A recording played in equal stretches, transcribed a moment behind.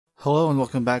Hello and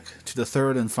welcome back to the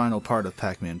third and final part of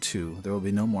Pac-Man 2. There will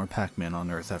be no more Pac-Man on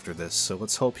Earth after this, so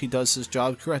let's hope he does his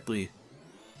job correctly.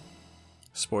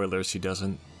 Spoilers, he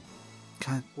doesn't.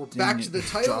 God, we're back to the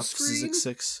title screen.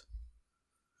 6.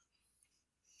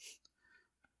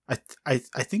 I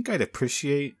think I'd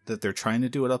appreciate that they're trying to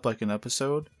do it up like an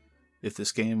episode if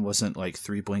this game wasn't like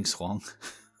 3 blinks long.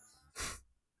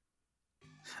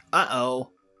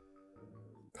 Uh-oh.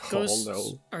 Ghosts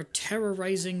are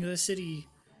terrorizing the city.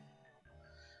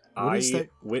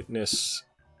 Witness.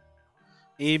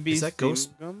 Is that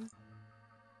ghost gum?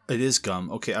 It is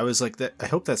gum. Okay, I was like that. I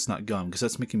hope that's not gum because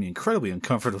that's making me incredibly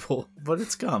uncomfortable. But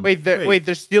it's gum. Wait,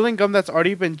 they're stealing gum that's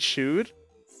already been chewed?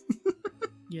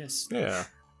 Yes. Yeah.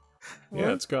 What?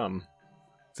 Yeah, it's gum.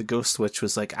 The ghost witch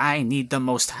was like, "I need the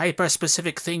most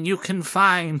hyper-specific thing you can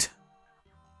find."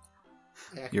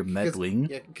 Yeah, You're meddling.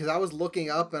 Yeah, because I was looking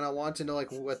up and I wanted to know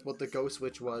like what the ghost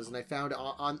witch was, and I found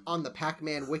on the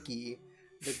Pac-Man wiki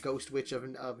the ghost witch of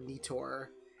Nitor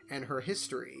and her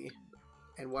history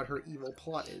and what her evil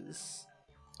plot is.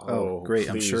 Oh, great. Please.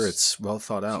 I'm sure it's well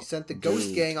thought out. She sent the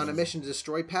Ghost Gang on a mission to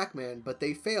destroy Pac-Man, but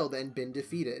they failed and been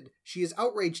defeated. She is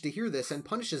outraged to hear this and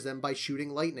punishes them by shooting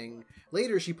lightning.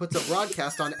 Later, she puts a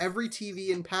broadcast on every TV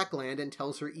in Pac-Land and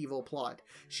tells her evil plot.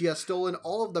 She has stolen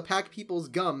all of the Pac people's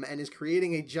gum and is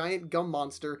creating a giant gum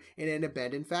monster in an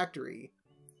abandoned factory.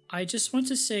 I just want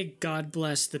to say God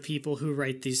bless the people who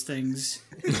write these things.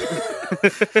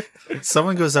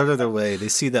 Someone goes out of their way, they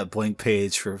see that blank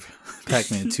page for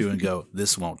Pac-Man 2 and go,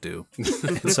 "This won't do."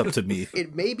 It's up to me.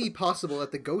 It may be possible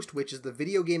that the Ghost Witch is the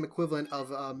video game equivalent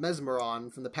of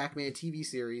Mesmeron from the Pac-Man TV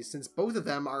series, since both of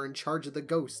them are in charge of the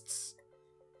ghosts.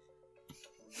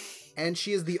 And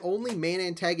she is the only main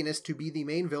antagonist to be the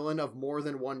main villain of more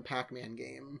than one Pac-Man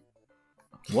game.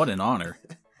 What an honor.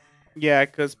 Yeah,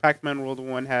 because Pac-Man World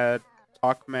 1 had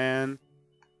Talkman,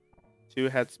 2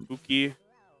 had Spooky.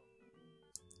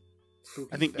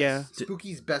 Spooky's I think, best. yeah.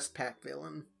 Spooky's best Pac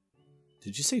villain.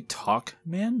 Did you say Talk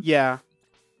Man? Yeah.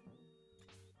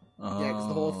 Yeah, because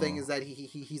the whole thing is that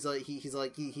he's like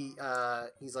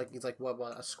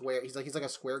what a square. He's like a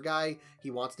square guy.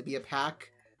 He wants to be a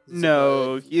Pac.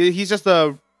 No, he's just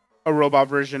a robot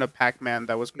version of Pac-Man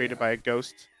that was created by a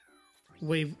ghost.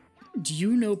 Wait, do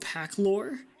you know Pac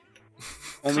lore?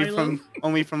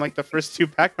 Only from like the first 2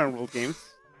 Pac-Man World games,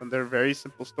 and they're very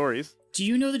simple stories. Do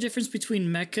you know the difference between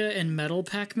Mecha and Metal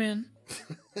Pac-Man?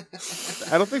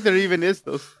 I don't think there even is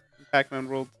those Pac-Man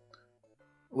World.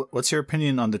 What's your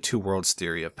opinion on the 2 worlds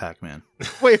theory of Pac-Man?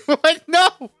 Wait, what?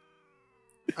 No!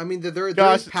 I mean, there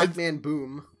is Pac-Man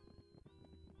Boom.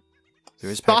 There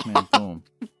is Pac-Man Boom.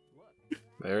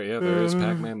 There is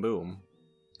Pac-Man Boom.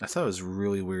 I thought it was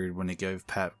really weird when he gave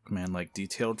Pac-Man like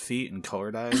detailed feet and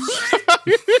colored eyes.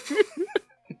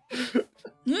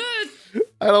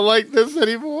 I don't like this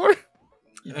anymore.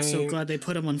 Yeah, I'm so glad they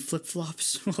put him on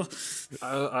flip-flops.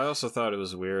 I also thought it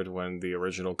was weird when the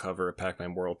original cover of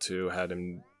Pac-Man World 2 had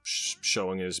him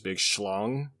showing his big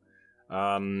schlong.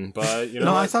 But, you know...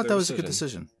 No, I thought that was a good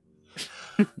decision.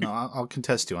 No, I'll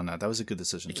contest you on that. That was a good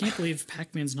decision. I can't believe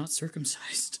Pac-Man's not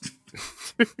circumcised.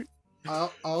 I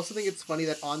also think it's funny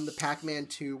that on the Pac-Man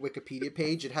 2 Wikipedia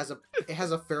page, it has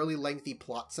a fairly lengthy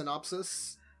plot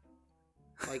synopsis.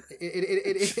 Like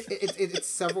it's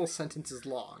several sentences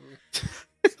long.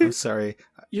 I'm sorry.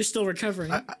 You're still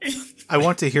recovering. I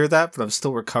want to hear that, but I'm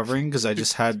still recovering because I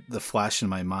just had the flash in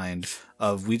my mind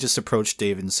of we just approach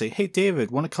David and say, "Hey,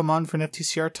 David, want to come on for an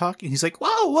FTCR talk?" And he's like,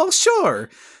 "Wow, well, sure."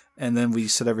 And then we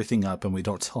set everything up and we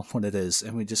don't tell him what it is,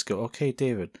 and we just go, "Okay,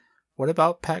 David. What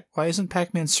about Why isn't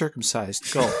Pac-Man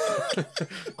circumcised? Go."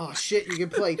 Oh shit, you can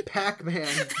play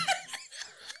Pac-Man.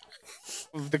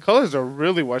 The colors are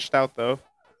really washed out, though.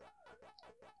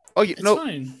 Oh, yeah, It's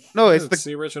fine. No, It's it's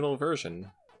the original version.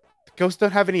 the ghosts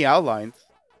don't have any outlines.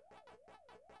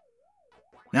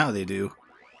 Now they do.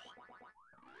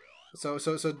 So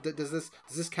does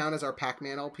this count as our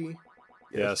Pac-Man LP?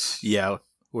 Yes. Yeah,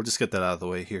 we'll just get that out of the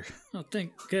way here. Oh,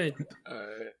 good.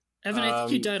 Evan, I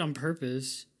think you died on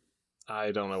purpose.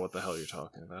 I don't know what the hell you're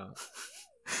talking about.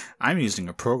 I'm using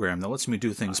a program that lets me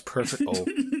do things perfect. Oh,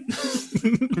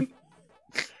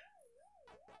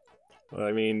 Well,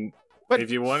 I mean,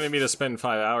 if you wanted me to spend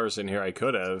 5 hours in here, I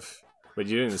could have, but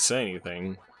you didn't say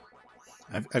anything.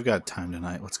 I've got time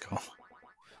tonight. Let's go.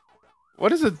 What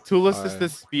does a tool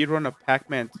assisted speedrun of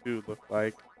Pac-Man 2 look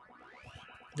like?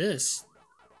 This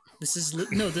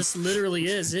literally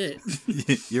is it.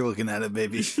 You're looking at it,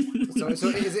 baby. So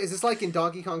is this like in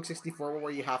Donkey Kong 64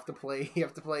 where you have to play the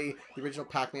original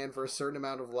Pac-Man for a certain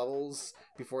amount of levels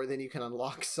before then you can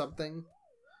unlock something?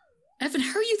 Evan,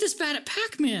 how are you this bad at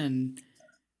Pac-Man?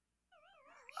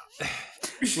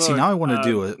 See, now I want to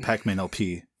do a Pac-Man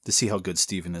LP to see how good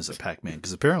Steven is at Pac-Man,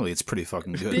 because apparently it's pretty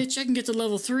fucking good. Bitch, I can get to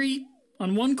level 3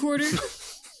 on 1 quarter.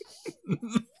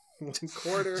 1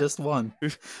 quarter. Just one.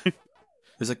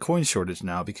 There's a coin shortage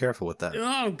now. Be careful with that.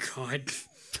 Oh, God.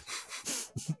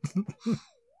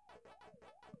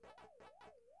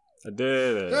 I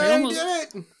did it. Hey, almost-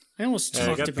 did it! I almost Hey,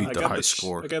 talked beat about the that. high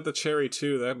score. I got the cherry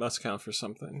too. That must count for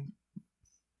something.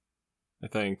 I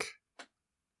think.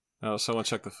 Oh, someone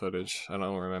check the footage. I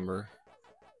don't remember.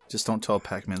 Just don't tell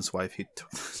Pac-Man's wife he...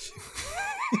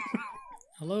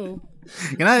 Hello.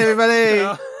 Good night, everybody!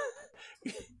 No.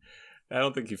 I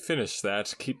don't think you finished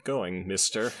that. Keep going,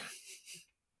 mister.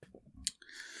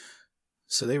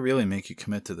 So they really make you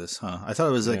commit to this, huh? I thought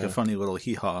it was like Yeah. a funny little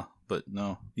hee-haw, but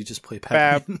no. You just play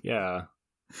Pac-Man. Yeah.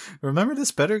 Remember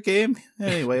this better game?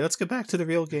 Anyway, let's get back to the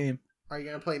real game. Are you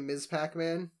gonna play Ms.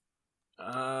 Pac-Man? He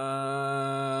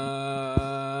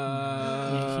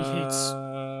hates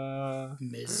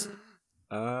Ms.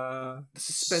 The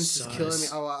suspense is killing me.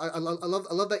 Sus. Oh, I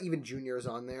love that even Junior is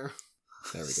on there.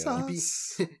 There we go.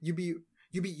 Sus. You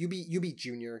be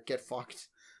Junior. Get fucked.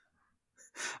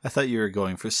 I thought you were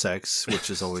going for sex, which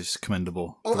is always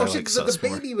commendable. Oh, but I shit! like The sus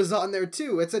more. baby was on there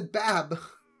too. It said Bab.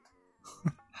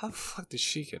 How the fuck did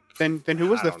she get? Then who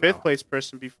was I the don't 5th know. place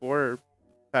person before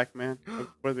Pac-Man?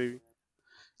 Before the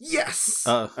Yes.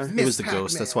 It Miss was the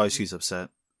ghost. That's Pac-Man. why she's upset.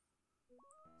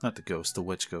 Not the ghost, the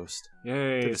witch ghost.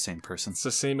 Yay! They're the same person. It's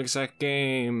the same exact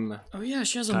game. Oh, yeah,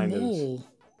 she has a Kind of. mole.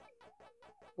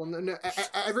 Well, no.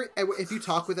 If you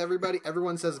talk with everybody,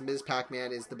 everyone says Ms.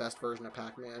 Pac-Man is the best version of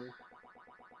Pac-Man.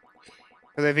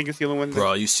 because I think it's the only one. That,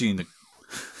 Bro, you seen the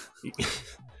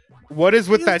what is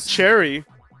with that cherry?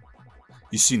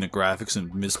 the graphics in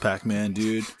Ms. Pac-Man,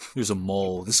 dude? There's a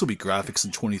mole. This will be graphics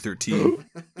in 2013.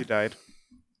 You died.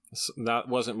 That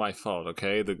wasn't my fault,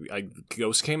 okay? The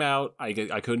ghost came out. I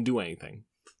couldn't do anything.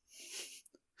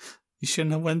 You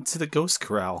shouldn't have went to the ghost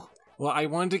corral. Well, I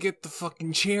wanted to get the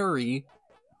fucking cherry.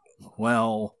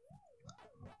 Well,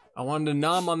 I wanted to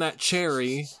nom on that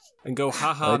cherry and go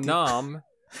haha I did- nom.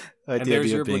 the And there's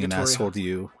idea your of being an obligatory- asshole to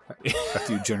you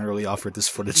after you generally offered this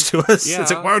footage to us. Yeah.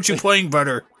 It's like, why aren't you playing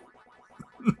better?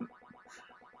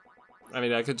 I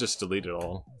mean, I could just delete it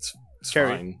all. It's Cherry.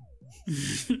 fine.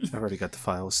 I've already got the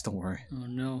files. Don't worry. Oh,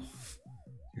 no.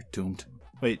 You're doomed.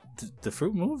 Wait, the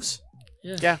fruit moves?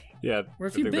 Yeah. Yeah. Yeah, Where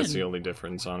have I you think that's been? the only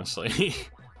difference, honestly.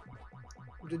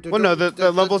 Well, no,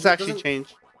 the levels actually doesn't-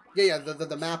 change. Yeah,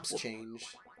 the maps change.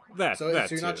 that So that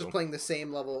you're not too. just playing the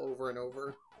same level over and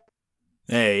over.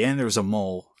 Hey, and there's a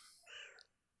mole.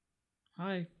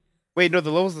 Hi. Wait, no,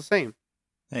 the level's the same.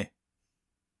 Hey,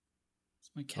 It's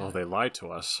my cat. Oh, they lied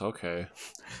to us. Okay.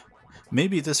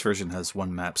 maybe this version has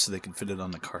one map so they can fit it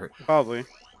on the cart. Probably.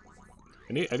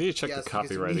 I need to check Yes, the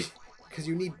copyrighting.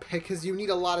 because you need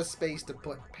a lot of space to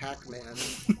put Pac-Man.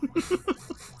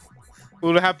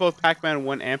 Will it have both Pac-Man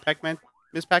 1 and Pac-Man?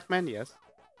 Miss Pac-Man? Yes.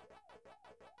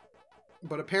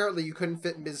 But apparently you couldn't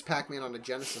fit Ms. Pac-Man on a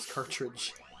Genesis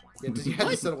cartridge. You had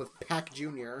to settle with Pac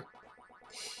Jr.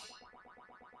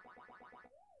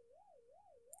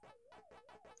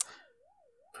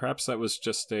 Perhaps that was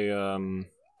just a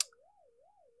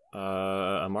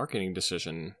marketing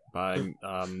decision by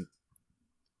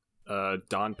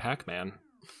Don Pac-Man.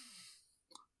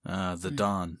 The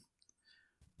Don.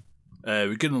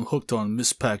 We're getting hooked on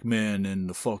Miss Pac-Man and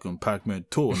the fucking Pac-Man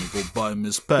tour and go buy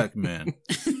Miss Pac-Man.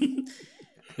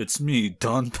 It's me,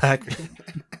 Don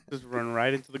Pac-Man. Just run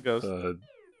right into the ghost.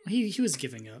 He was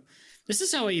giving up. This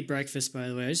is how I eat breakfast, by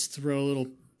the way. I just throw little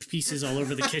pieces all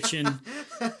over the kitchen.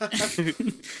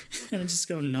 And I just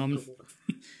go numb.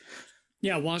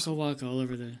 Yeah, waka waka all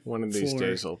over the One of these floor.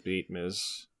 days I'll beat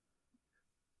Ms.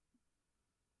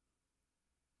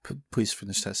 Please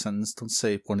finish that sentence. Don't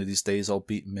say one of these days I'll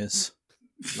beat Miss.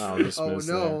 No, Miss Oh Ms.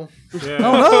 no. there. Yeah.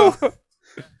 Oh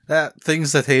no!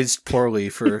 Things that aged poorly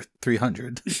for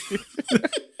 300.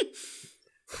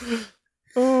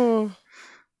 Oh.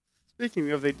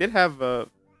 Speaking of, they did have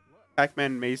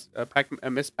Pac-Man Miss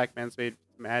Pac-Man's Made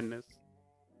Madness.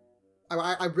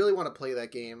 I really want to play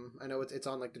that game. I know it's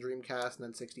on like the Dreamcast and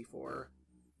then 64.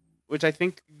 Which I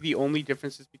think the only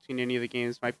differences between any of the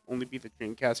games might only be the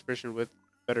Dreamcast version with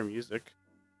better music.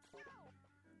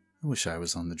 I wish I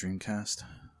was on the Dreamcast.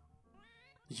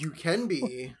 You can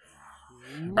be.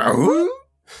 Oh?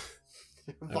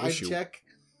 I wish Vibe you- check.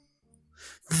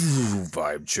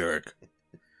 Vibe jerk.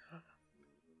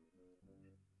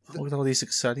 Look at all these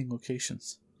exciting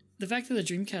locations. The fact that the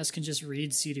Dreamcast can just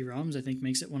read CD-ROMs, I think,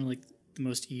 makes it one of like the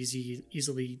most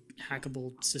easily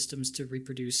hackable systems to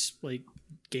reproduce like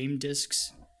game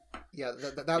discs. Yeah,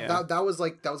 that was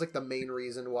like the main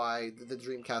reason why the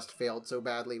Dreamcast failed so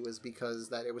badly, was because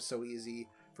that it was so easy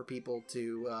for people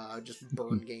to just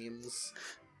burn games.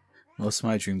 Most of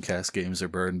my Dreamcast games are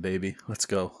burned, baby. Let's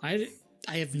go. I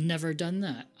have never done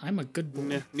that. I'm a good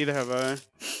boy. Neither have I.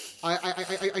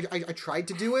 I tried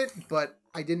to do it, but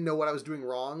I didn't know what I was doing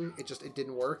wrong. It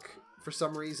didn't work for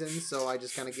some reason, so I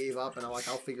just kind of gave up, and I'm like,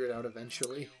 I'll figure it out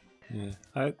eventually.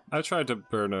 Yeah. I tried to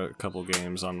burn a couple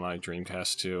games on my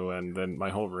Dreamcast too, and then my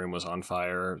whole room was on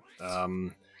fire. I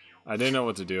didn't know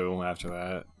what to do after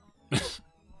that.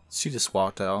 She just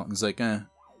walked out and was like,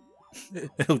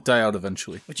 it'll die out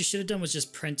eventually. What you should have done was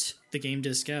just print the game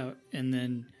disc out and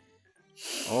then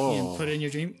put it in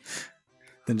your dream.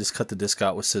 Then just cut the disc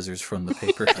out with scissors from the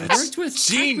paper. It worked with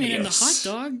Pac-Man and the hot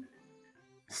dog.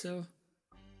 So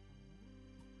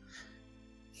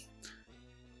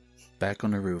back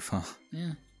on the roof, huh?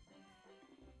 yeah.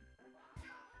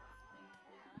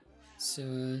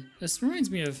 So this reminds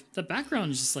me of the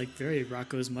background is just like very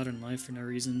Rocco's Modern Life for no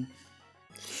reason.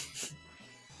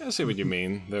 I see what you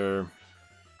mean. They're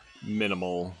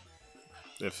minimal,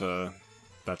 if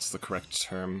that's the correct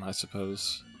term, I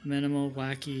suppose. Minimal,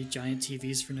 wacky, giant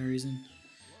TVs for no reason.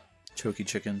 Choky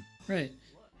chicken. Right.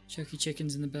 Choky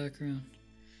chickens in the background.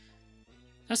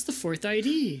 That's the 4th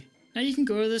ID. Now you can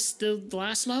go to the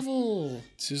last level.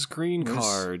 It's his green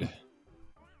card.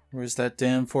 Where's that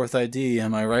damn 4th ID?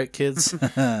 Am I right, kids?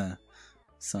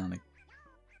 Sonic.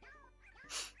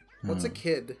 What's a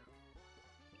kid?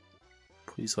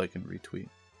 Please like and retweet.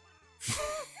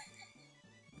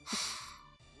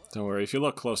 Don't worry, if you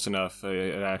look close enough,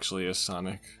 it actually is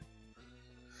Sonic.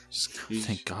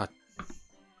 Thank God.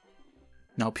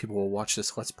 Now people will watch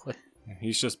this Let's Play.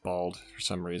 He's just bald for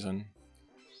some reason.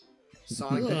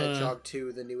 Sonic the Hedgehog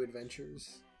 2, The New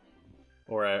Adventures.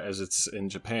 Or as it's in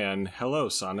Japan, hello,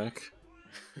 Sonic.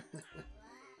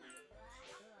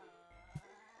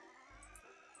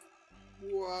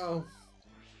 Whoa.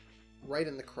 Right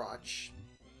in the crotch.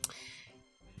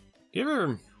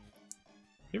 You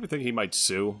ever think he might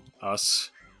sue us?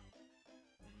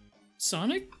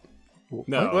 Sonic?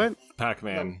 No, What?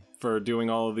 Pac-Man, for doing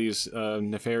all of these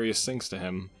nefarious things to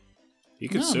him. He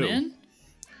could sue. Man.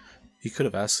 He could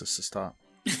have asked us to stop.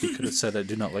 He could have said, I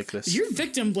do not like this. You're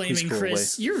victim blaming,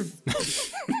 Chris. You're.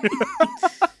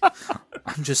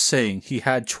 I'm just saying, he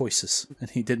had choices, and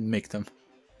he didn't make them.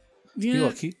 Yeah.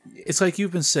 Look, it's like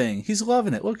you've been saying. He's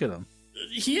loving it. Look at him.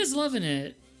 He is loving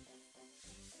it.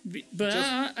 But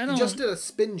I don't. He just did a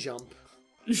spin jump.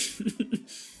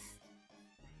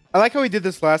 I like how he did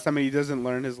this last time and he doesn't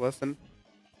learn his lesson.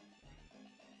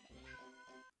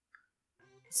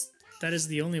 That is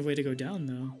the only way to go down,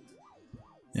 though.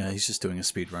 Yeah, he's just doing a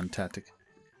speedrun tactic.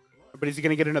 But is he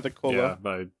gonna get another cola? Yeah,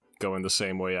 by going the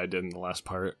same way I did in the last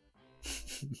part.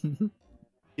 He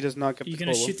does not get You the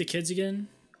gonna cola. shoot the kids again?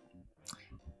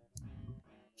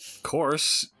 Of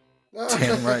course.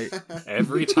 Damn right.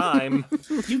 Every time.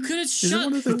 You could have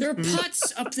shot. There are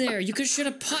pots up there. You could shut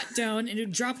a pot down and it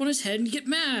would drop on his head and get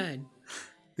mad.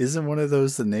 Isn't one of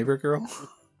those the neighbor girl?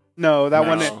 No, that No.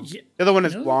 one. Yeah. The other one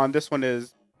is No? blonde. This one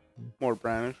is more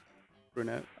brownish,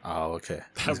 brunette. Oh, okay.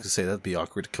 I was gonna say that'd be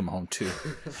awkward to come home to. It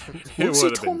Whoops, you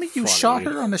would've told been me you funny. shot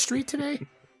her on the street today,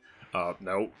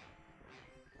 No.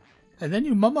 and then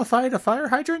you mummified a fire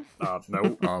hydrant.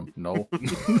 No. No.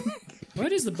 Why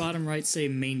does the bottom right say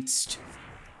mainst?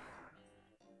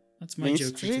 That's my Main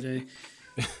joke for Street? today.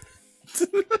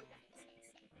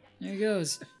 There he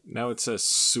goes. Now it says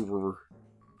sewer.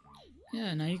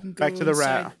 Yeah, now you can go Back to the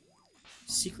inside rat.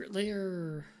 Secret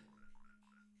lair.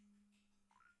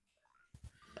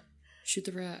 Shoot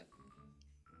the rat.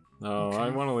 No, Okay. I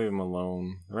want to leave him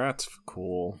alone. The rat's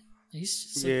cool. He's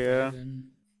just Yeah. vibing.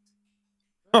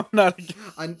 Oh, not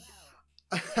again.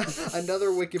 Another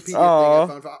Wikipedia Aw.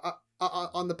 thing I found.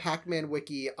 On the Pac-Man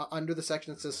wiki, under the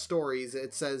section that says stories,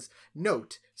 it says,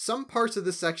 note, some parts of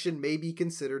the section may be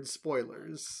considered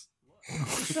spoilers.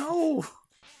 No.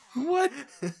 What?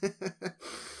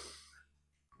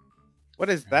 What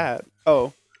is that?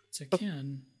 Oh. It's a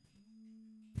can.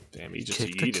 Damn, he just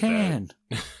Kick the yeeted can.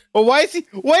 Well, why did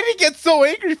he get so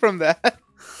angry from that?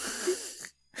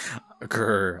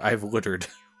 Grr, I've littered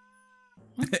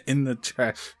in the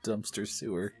trash dumpster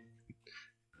sewer.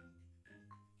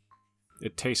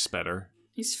 It tastes better.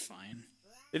 He's fine.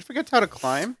 Did you forget how to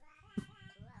climb?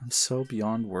 I'm so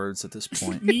beyond words at this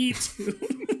point. Me too.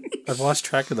 I've lost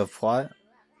track of the plot.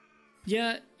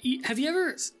 Yeah. Have you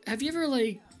ever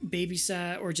like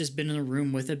babysat or just been in a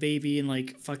room with a baby and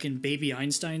like fucking baby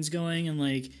Einstein's going and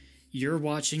like you're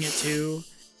watching it too?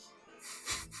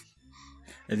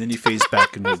 And then you phase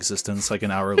back into existence like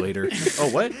an hour later. Oh,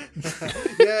 what?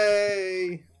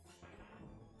 Yay!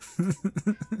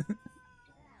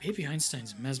 Baby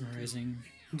Einstein's mesmerizing.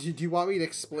 Do you want me to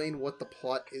explain what the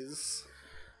plot is?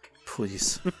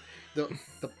 Please.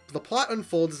 The plot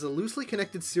unfolds as a loosely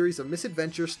connected series of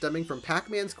misadventures stemming from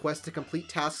Pac-Man's quest to complete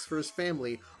tasks for his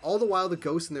family, all the while the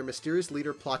ghosts and their mysterious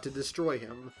leader plot to destroy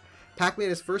him. Pac-Man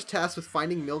is first tasked with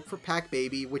finding milk for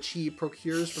Pac-Baby, which he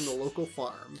procures from the local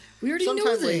farm. We already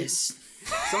know this.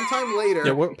 Sometime later,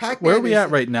 Yeah, where are we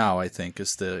at right now, I think,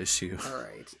 is the issue.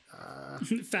 Alright.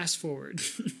 Fast forward.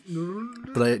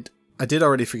 But I did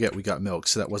already forget we got milk,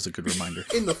 so that was a good reminder.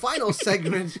 In the final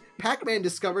segment, Pac-Man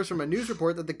discovers from a news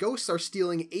report that the ghosts are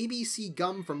stealing ABC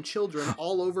gum from children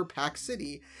all over Pac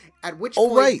City, at which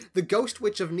point the Ghost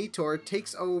Witch of Nitor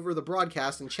takes over the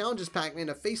broadcast and challenges Pac-Man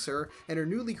to face her and her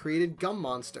newly created gum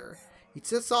monster. He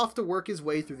sets off to work his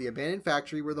way through the abandoned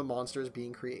factory where the monster is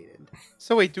being created.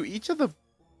 So wait, do each of the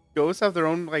ghosts have their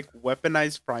own, like,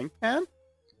 weaponized frying pan?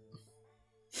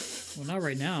 Well, not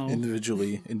right now.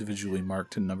 Individually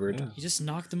marked and numbered. Yeah. You just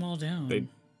knocked them all down.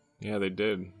 They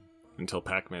did. Until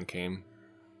Pac-Man came.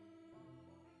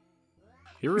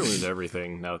 He ruined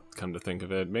everything, now come to think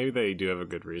of it. Maybe they do have a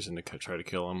good reason to try to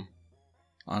kill him.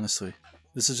 Honestly.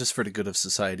 This is just for the good of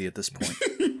society at this point.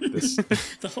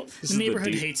 The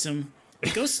neighborhood hates him. The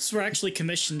ghosts were actually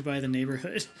commissioned by the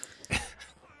neighborhood.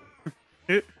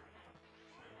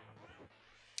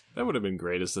 That would have been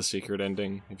great as the secret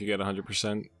ending, if you get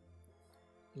 100%.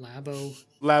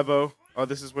 Labo. Oh,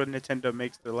 this is where Nintendo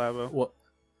makes their Labo. What?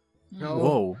 No.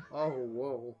 Whoa. Oh,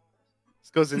 whoa.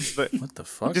 This goes into the... What the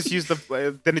fuck? Just use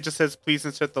the... Then it just says, please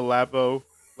insert the Labo,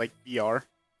 like, VR.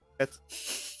 That's...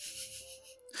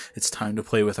 It's time to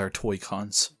play with our toy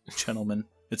cons. Gentlemen,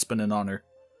 it's been an honor.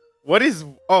 What is...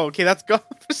 Oh, okay, that's gone.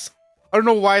 I don't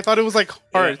know why. I thought it was, like,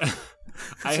 hard. Yeah.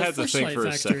 I had to think for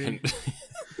a second.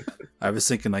 I was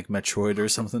thinking like Metroid or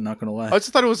something, not gonna lie. I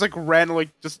just thought it was like random, like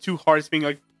just two hearts being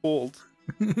like pulled.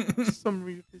 For some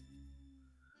reason.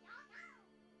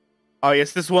 Oh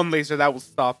yes, this one laser that will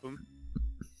stop him.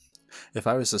 If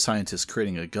I was a scientist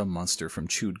creating a gum monster from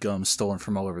chewed gum stolen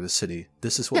from all over the city,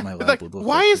 this is what my lab Like, would look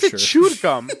why like. is it chewed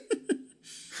gum?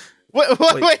 Wait. It's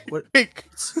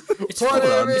Hold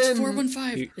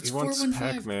 415. It's he wants 415.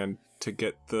 Pac-Man to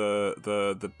get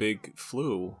the big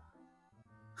flu.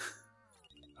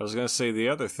 I was gonna say the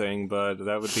other thing, but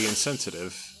that would be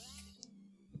insensitive.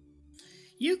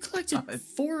 You collected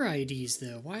 4 IDs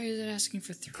though. Why is it asking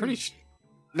for 3?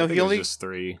 No, he only just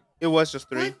 3. It was just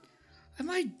 3. What? Am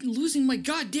I losing my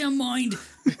goddamn mind?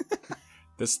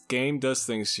 This game does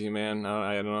things to you, man.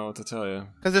 I don't know what to tell you.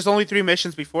 Because there's only 3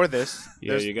 missions before this.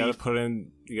 Yeah, you gotta put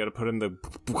in the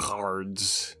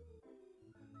cards.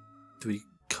 Do we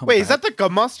come Wait, back? is that the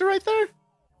gum monster right there?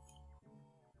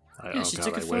 Yeah, she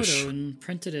took a photo and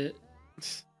printed it.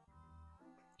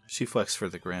 She flexed for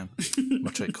the gram,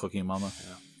 much like Cookie Mama.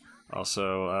 Yeah.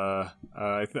 Also,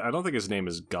 I don't think his name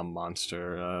is Gum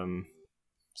Monster.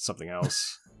 Something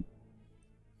else.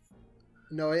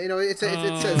 No, you know it says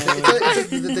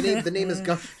the name is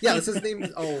Gum. Yeah, this his name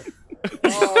is I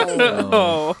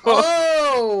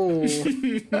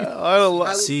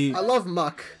love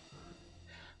Muck.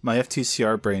 My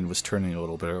FTCR brain was turning a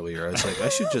little bit earlier. I was like, I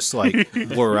should just like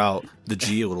blur out the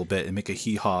G a little bit and make a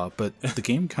hee-haw, but the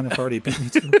game kind of already bit me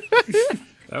too.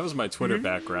 That was my Twitter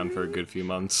background for a good few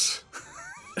months.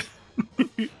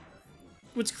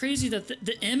 What's crazy that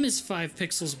the M is 5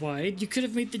 pixels wide. You could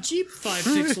have made the G 5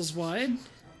 pixels wide.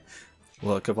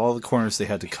 Look, of all the corners they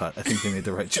had to cut, I think they made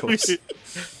the right choice.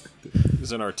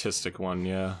 It's an artistic one,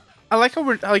 yeah. I like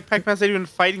how Pac-Man's not even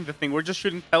fighting the thing. We're just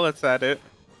shooting pellets at it.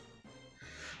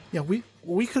 Yeah, we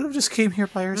could have just came here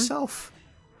by ourselves.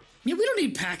 Yeah, we don't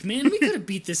need Pac-Man. We could have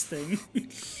beat this thing.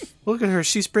 Look at her.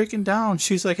 She's breaking down.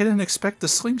 She's like, I didn't expect the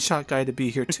slingshot guy to be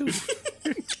here, too.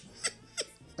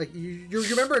 Like, you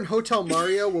remember in Hotel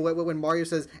Mario when Mario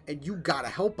says, and you gotta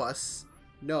help us?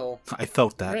 No. I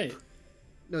felt that. Right.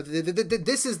 No,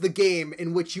 this is the game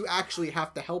in which you actually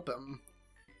have to help him.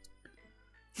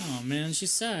 Oh, man,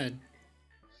 she's sad.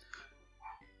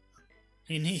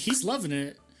 I mean, he's loving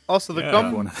it. Also, the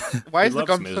gum... Why is the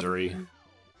gum... misery.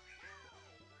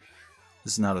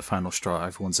 This is not a final straw.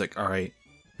 Everyone's like, all right,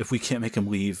 if we can't make him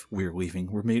leave, we're leaving.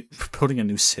 We're building a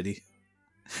new city.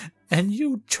 And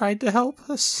you tried to help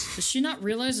us? Does she not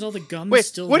realize that all the gum Wait, is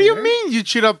still what there? do you mean you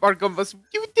chewed up our gum?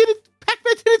 You didn't...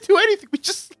 Pac-Man didn't do anything. We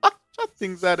just shot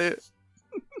things at it.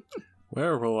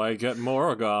 Where will I get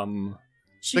more gum?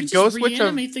 She The can Ghost just Witch of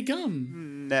reanimate the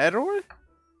gum. Nedor?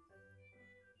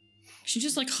 She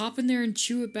just, like, hop in there and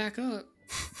chew it back up.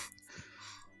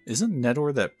 Isn't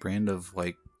Nedor that brand of,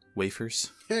 like,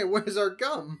 wafers? Hey, where's our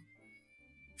gum?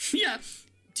 Yeah.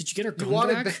 Did you get our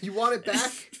gum back? You want it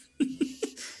back?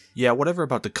 Yeah, whatever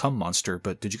about the cum monster,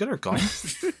 but did you get our gun?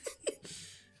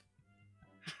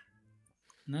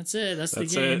 And that's it. That's the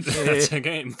That's game. it. That's the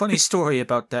game. Funny story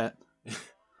about that.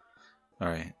 All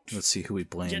right, let's see who we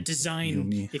blame. Yeah,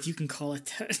 design, Yumi. if you can call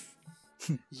it that.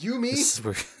 Yumi? This is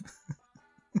where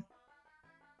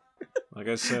Like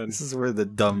I said, this is where the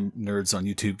dumb nerds on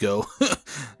YouTube go.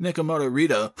 Nakamoto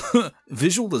Rita,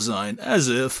 visual design, as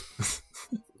if.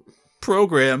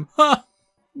 Program,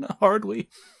 hardly.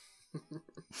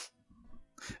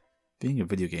 Being a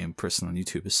video game person on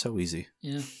YouTube is so easy.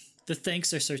 Yeah. The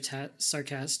thanks are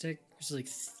sarcastic. It's like,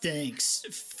 thanks,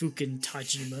 Fukin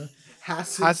Tajima.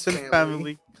 Hassan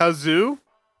family. Kazoo.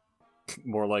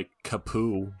 more like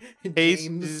Kapoo.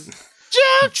 James.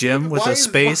 Jim with Why a is-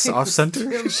 space why off is center.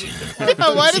 Jim-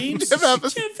 Why did James- Jim have a...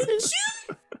 James-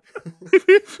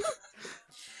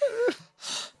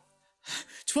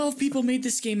 12 people made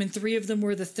this game and 3 of them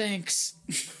were the thanks.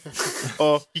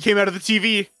 Oh, he came out of the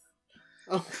TV.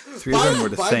 Oh, 3 of them were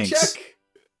the vibe thanks. check?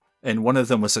 And one of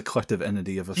them was a collective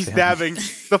entity of a He's family. dabbing.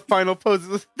 The final pose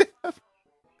is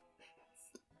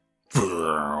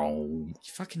You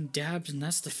fucking dabbed and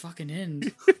that's the fucking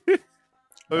end.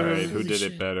 Alright, who Holy did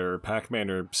shit. it better? Pac-Man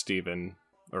or Steven?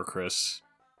 Or Chris?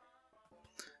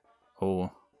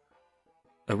 Oh.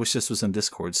 I wish this was in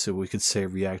Discord so we could say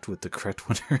react with the correct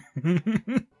winner.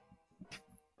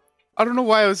 I don't know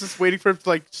why I was just waiting for him to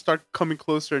like start coming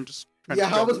closer and just. trying to Yeah,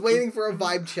 I grab was it. waiting for a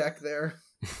vibe check there.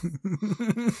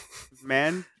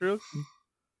 Man, Drew.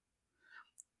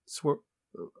 So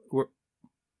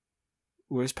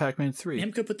where's Pac-Man 3?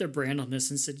 Namco put their brand on this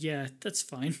and said, yeah, that's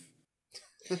fine.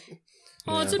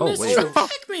 Oh, it's a Oh, message wait. from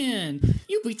Pac-Man!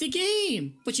 You beat the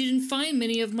game, but you didn't find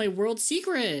many of my world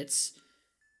secrets.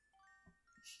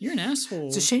 You're an asshole.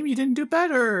 It's a shame you didn't do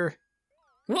better.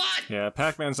 What? Yeah,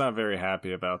 Pac-Man's not very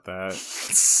happy about that.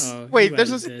 Oh, Wait, you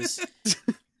there's added a- this.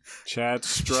 Chat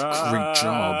strike. Great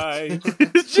job.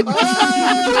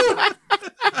 Ah!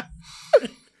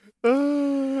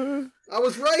 Uh, I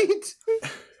was right.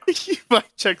 he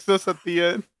might checks us at the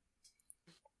end.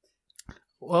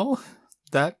 Well,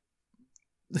 that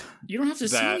You don't have to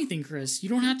say That- anything, Chris. You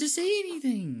don't have to say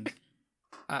anything.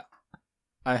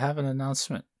 I have an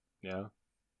announcement. Yeah.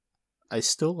 I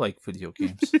still like video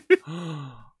games.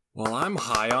 Well, I'm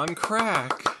high on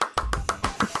crack.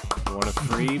 You want a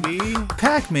freebie?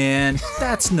 Pac-Man,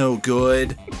 that's no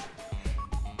good.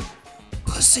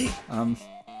 Pussy.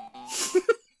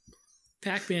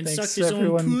 Pac-Man Thanks, sucked his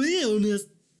everyone. own illness.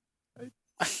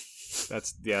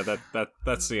 That's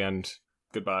that's the end.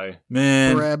 Goodbye.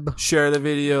 Man, Breb. share the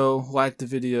video, like the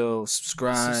video,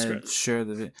 subscribe. Subscribe. Share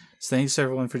the video. Thanks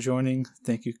everyone for joining.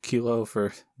 Thank you, Kilo,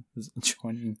 for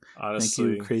joining. Honestly,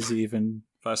 Thank you, Crazy, even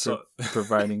if I saw for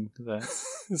providing that.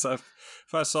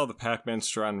 if I saw the Pac-Man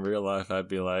straw in real life, I'd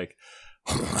be like,